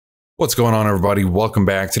What's going on, everybody? Welcome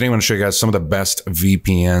back. Today I'm going to show you guys some of the best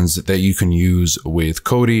VPNs that you can use with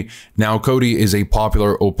Kodi. Now, Kodi is a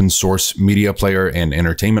popular open source media player and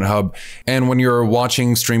entertainment hub. And when you're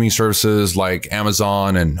watching streaming services like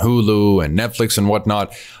Amazon and Hulu and Netflix and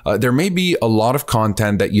whatnot, there may be a lot of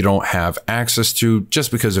content that you don't have access to just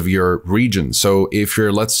because of your region. So if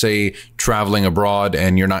you're, let's say, traveling abroad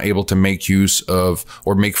and you're not able to make use of,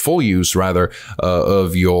 or make full use rather,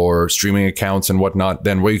 of your streaming accounts and whatnot,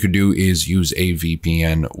 then what you could do is use a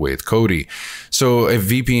VPN with Kodi. So a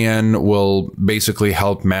VPN will basically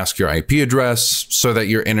help mask your IP address so that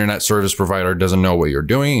your internet service provider doesn't know what you're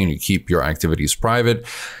doing and you keep your activities private.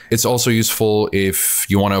 It's also useful if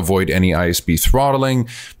you want to avoid any ISP throttling,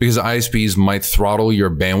 because ISPs might throttle your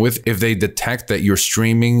bandwidth if they detect that you're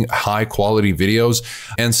streaming high quality videos,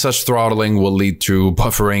 and such throttling will lead to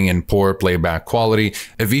buffering and poor playback quality.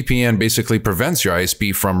 A VPN basically prevents your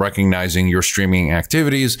ISP from recognizing your streaming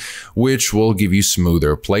activities, which will give you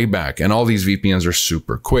smoother playback. And all these VPNs are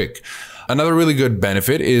super quick. Another really good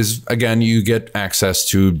benefit is, again, you get access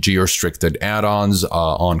to geo-restricted add-ons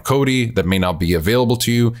on Kodi that may not be available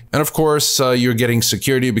to you. And of course, you're getting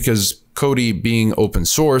security because Kodi, being open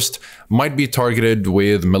sourced, might be targeted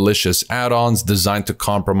with malicious add-ons designed to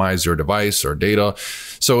compromise your device or data.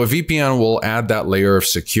 So a VPN will add that layer of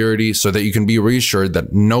security so that you can be reassured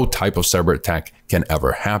that no type of cyber attack can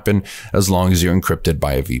ever happen as long as you're encrypted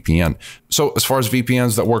by a VPN. So as far as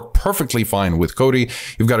VPNs that work perfectly fine with Kodi,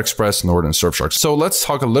 you've got Express, Nord, and Surfshark. So let's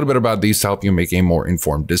talk a little bit about these to help you make a more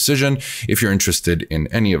informed decision if you're interested in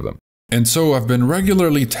any of them. And so I've been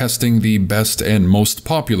regularly testing the best and most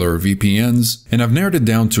popular VPNs, and I've narrowed it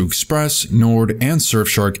down to Express, Nord, and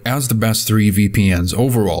Surfshark as the best 3 VPNs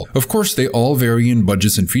overall. Of course, they all vary in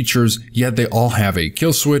budgets and features, yet they all have a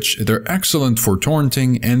kill switch, they're excellent for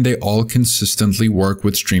torrenting, and they all consistently work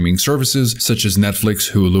with streaming services such as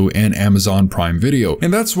Netflix, Hulu, and Amazon Prime Video.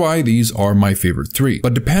 And that's why these are my favorite 3.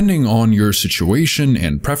 But depending on your situation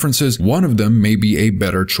and preferences, one of them may be a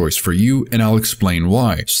better choice for you, and I'll explain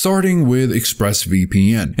why. Starting with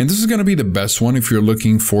ExpressVPN. And this is going to be the best one if you're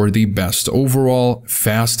looking for the best overall,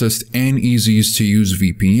 fastest, and easiest to use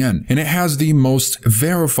VPN. And it has the most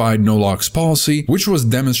verified no-locks policy, which was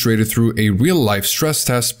demonstrated through a real-life stress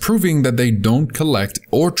test proving that they don't collect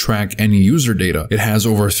or track any user data. It has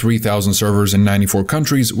over 3,000 servers in 94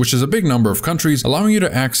 countries, which is a big number of countries, allowing you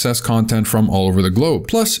to access content from all over the globe.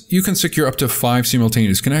 Plus, you can secure up to 5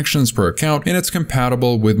 simultaneous connections per account, and it's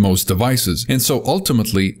compatible with most devices. And so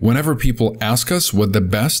ultimately, whenever people ask us what the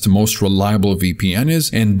best, most reliable VPN is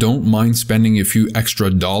and don't mind spending a few extra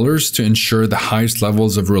dollars to ensure the highest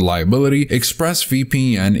levels of reliability,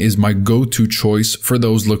 ExpressVPN is my go-to choice for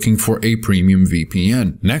those looking for a premium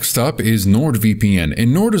VPN. Next up is NordVPN,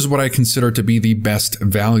 and Nord is what I consider to be the best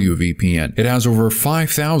value VPN. It has over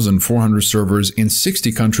 5,400 servers in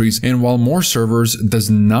 60 countries, and while more servers does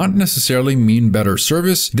not necessarily mean better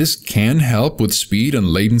service, this can help with speed and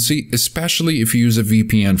latency, especially if you use a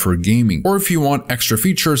VPN for gaming, or if you want extra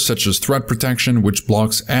features such as threat protection, which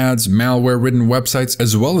blocks ads, malware-ridden websites,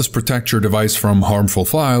 as well as protect your device from harmful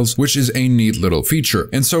files, which is a neat little feature.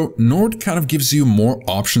 And so Nord kind of gives you more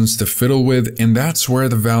options to fiddle with, and that's where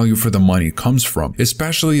the value for the money comes from,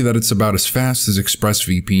 especially that it's about as fast as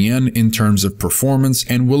ExpressVPN in terms of performance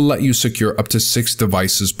and will let you secure up to 6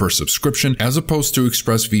 devices per subscription, as opposed to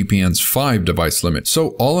ExpressVPN's 5 device limit. So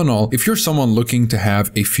all in all, if you're someone looking to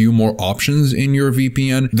have a few more options in your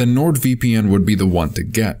VPN, then NordVPN would be the one to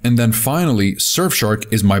get. And then finally,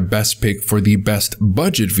 Surfshark is my best pick for the best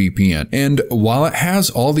budget VPN. And while it has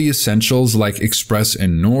all the essentials like Express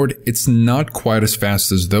and Nord, it's not quite as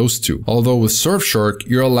fast as those two. Although with Surfshark,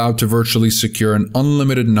 you're allowed to virtually secure an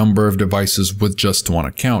unlimited number of devices with just one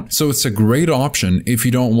account. So it's a great option if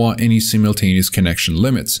you don't want any simultaneous connection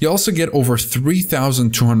limits. You also get over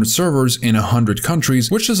 3,200 servers in 100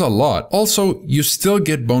 countries, which is a lot. Also, you still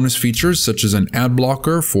get bonus features such as an ad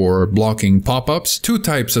blocker for blocking pop-ups, 2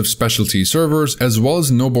 types of specialty servers, as well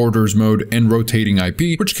as no borders mode and rotating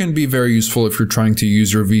IP, which can be very useful if you're trying to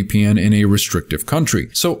use your VPN in a restrictive country.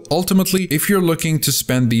 So ultimately, if you're looking to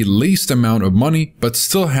spend the least amount of money, but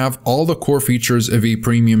still have all the core features of a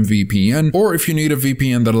premium VPN, or if you need a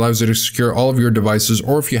VPN that allows you to secure all of your devices,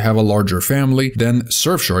 or if you have a larger family, then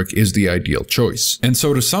Surfshark is the ideal choice. And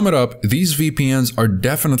so to sum it up, these VPNs are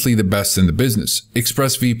definitely the best in the business.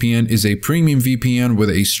 ExpressVPN is a premium VPN with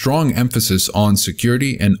a a strong emphasis on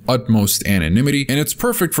security and utmost anonymity, and it's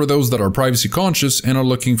perfect for those that are privacy conscious and are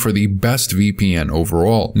looking for the best VPN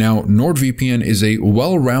overall. Now, NordVPN is a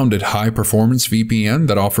well-rounded high-performance VPN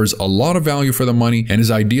that offers a lot of value for the money and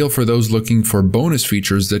is ideal for those looking for bonus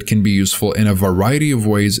features that can be useful in a variety of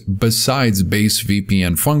ways besides base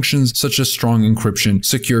VPN functions such as strong encryption,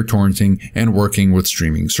 secure torrenting, and working with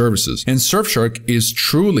streaming services. And Surfshark is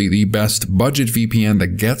truly the best budget VPN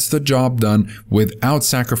that gets the job done without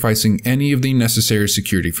sacrificing any of the necessary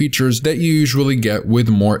security features that you usually get with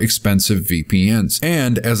more expensive VPNs.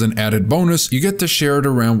 And as an added bonus, you get to share it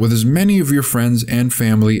around with as many of your friends and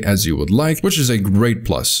family as you would like, which is a great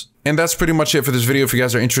plus. And that's pretty much it for this video. If you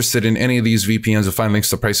guys are interested in any of these VPNs, you'll find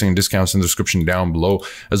links to pricing and discounts in the description down below,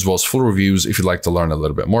 as well as full reviews if you'd like to learn a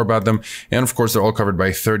little bit more about them. And of course, they're all covered by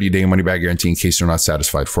a 30-day money-back guarantee in case you're not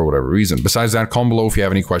satisfied for whatever reason. Besides that, comment below if you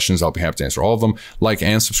have any questions. I'll be happy to answer all of them. Like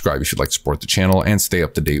and subscribe if you'd like to support the channel and stay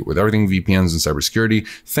up to date with everything VPNs and cybersecurity.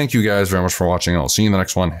 Thank you guys very much for watching, and I'll see you in the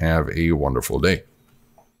next one. Have a wonderful day.